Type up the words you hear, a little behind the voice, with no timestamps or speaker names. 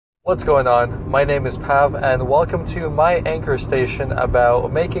What's going on? My name is Pav and welcome to my anchor station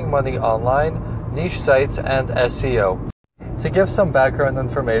about making money online, niche sites, and SEO. To give some background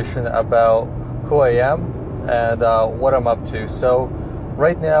information about who I am and what I'm up to. So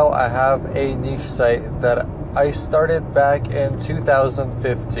right now I have a niche site that I started back in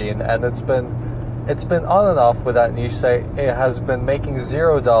 2015 and it's been on and off with that niche site. It has been making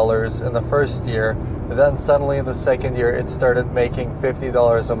 $0 in the first year. Then suddenly in the second year, it started making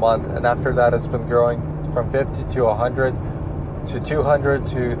 $50 a month. And after that, it's been growing from 50 to 100 to 200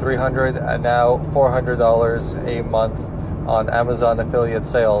 to 300 and now $400 a month on Amazon affiliate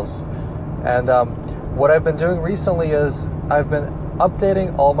sales. And what I've been doing recently is I've been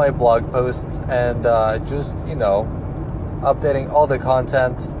updating all my blog posts and updating all the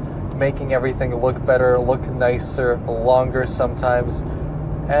content, making everything look better, look nicer, longer sometimes.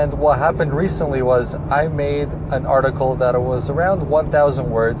 And what happened recently was I made an article that was around 1,000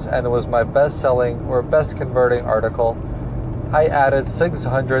 words and it was my best-selling or best-converting article. I added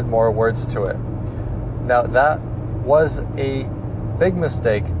 600 more words to it. Now that was a big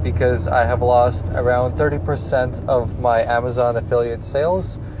mistake because I have lost around 30% of my Amazon affiliate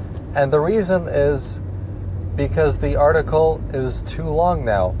sales. And the reason is because the article is too long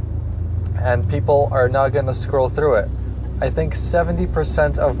now and people are not going to scroll through it. I think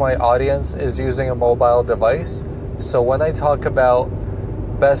 70% of my audience is using a mobile device. So when I talk about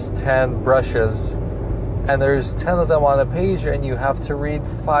best 10 brushes and there's 10 of them on a page and you have to read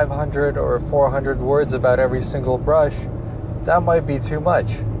 500 or 400 words about every single brush, that might be too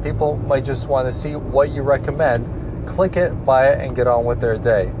much. People might just want to see what you recommend, click it, buy it, and get on with their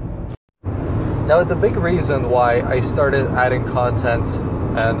day. Now, the big reason why I started adding content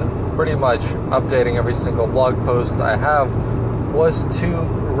and pretty much updating every single blog post I have was to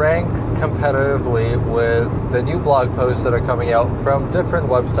rank competitively with the new blog posts that are coming out from different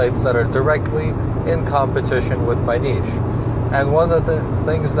websites that are directly in competition with my niche. And one of the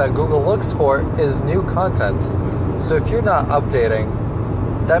things that Google looks for is new content. So if you're not updating,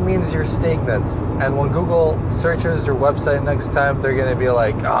 that means you're stagnant. And when Google searches your website next time, they're going to be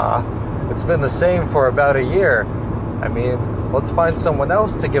like, it's been the same for about a year. I mean, let's find someone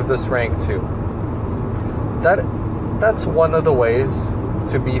else to give this rank to. That's one of the ways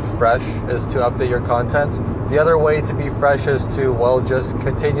to be fresh, is to update your content. The other way to be fresh is to, just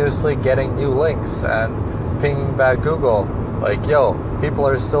continuously getting new links and pinging back Google. Like, yo, people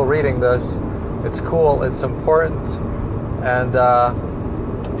are still reading this. It's cool, it's important. And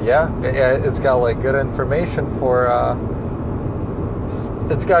it's got like good information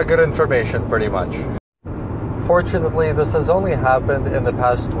it's got good information pretty much. Fortunately, this has only happened in the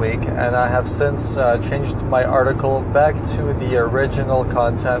past week, and I have since changed my article back to the original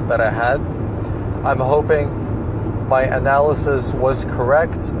content that I had. I'm hoping my analysis was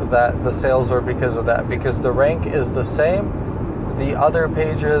correct, that the sales were because of that, because the rank is the same. The other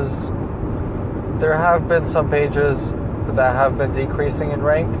pages, there have been some pages that have been decreasing in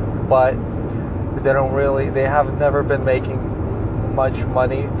rank, but they have never been making much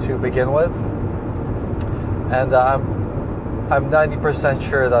money to begin with. And I'm 90%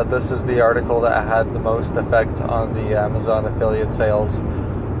 sure that this is the article that had the most effect on the Amazon affiliate sales.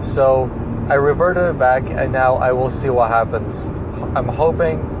 So I reverted it back and now I will see what happens. I'm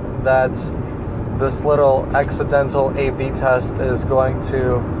hoping that this little accidental A/B test is going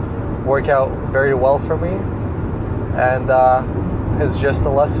to work out very well for me. And it's just a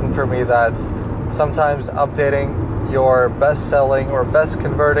lesson for me that sometimes updating your best-selling or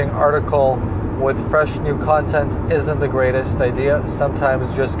best-converting article with fresh new content isn't the greatest idea.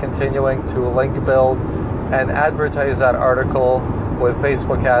 Sometimes just continuing to link build and advertise that article with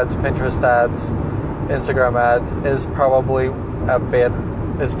Facebook ads, Pinterest ads, Instagram ads is probably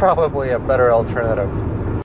a better alternative.